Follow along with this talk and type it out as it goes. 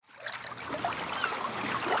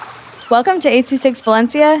Welcome to 826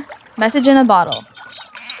 Valencia, message in a bottle.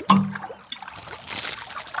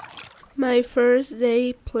 My first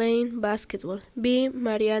day playing basketball. Be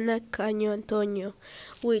Mariana Caño Antonio,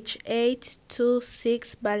 which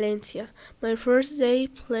 826 Valencia. My first day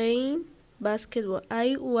playing basketball.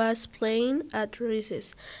 I was playing at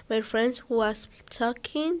recess. My friend was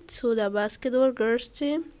talking to the basketball girls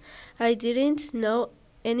team. I didn't know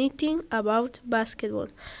anything about basketball.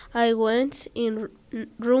 I went in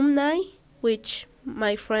room 9 with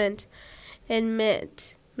my friend and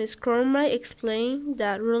met Miss Cromwell explained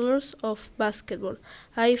the rules of basketball.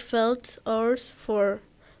 I felt hours for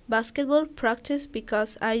basketball practice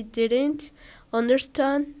because I didn't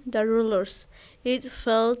understand the rules. It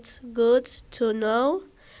felt good to know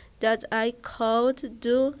that I could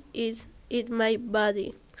do it in my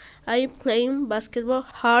body. I played basketball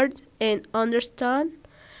hard and understand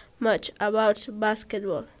much about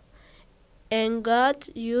basketball and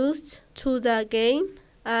got used to the game.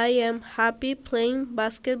 I am happy playing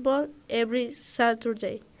basketball every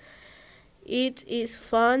Saturday. It is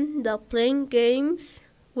fun the playing games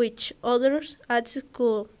with others at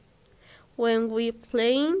school. When we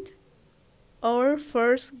played our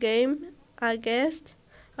first game against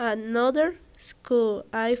another school,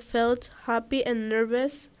 I felt happy and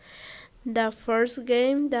nervous. The first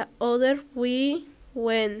game, the other we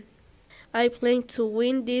won. I plan to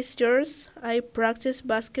win this year. I practice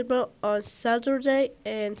basketball on Saturday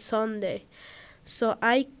and Sunday so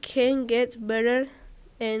I can get better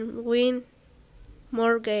and win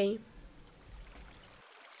more games.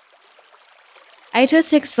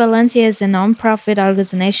 826 Valencia is a non-profit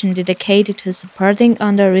organization dedicated to supporting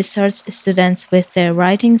under-researched students with their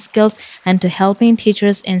writing skills and to helping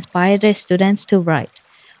teachers inspire their students to write.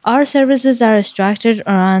 Our services are structured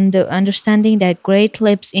around the understanding that great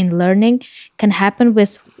leaps in learning can happen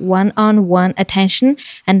with one-on-one attention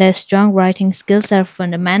and that strong writing skills are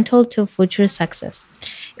fundamental to future success.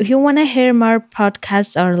 If you want to hear more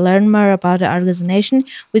podcasts or learn more about the organization,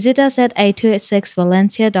 visit us at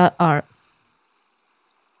 826valencia.org.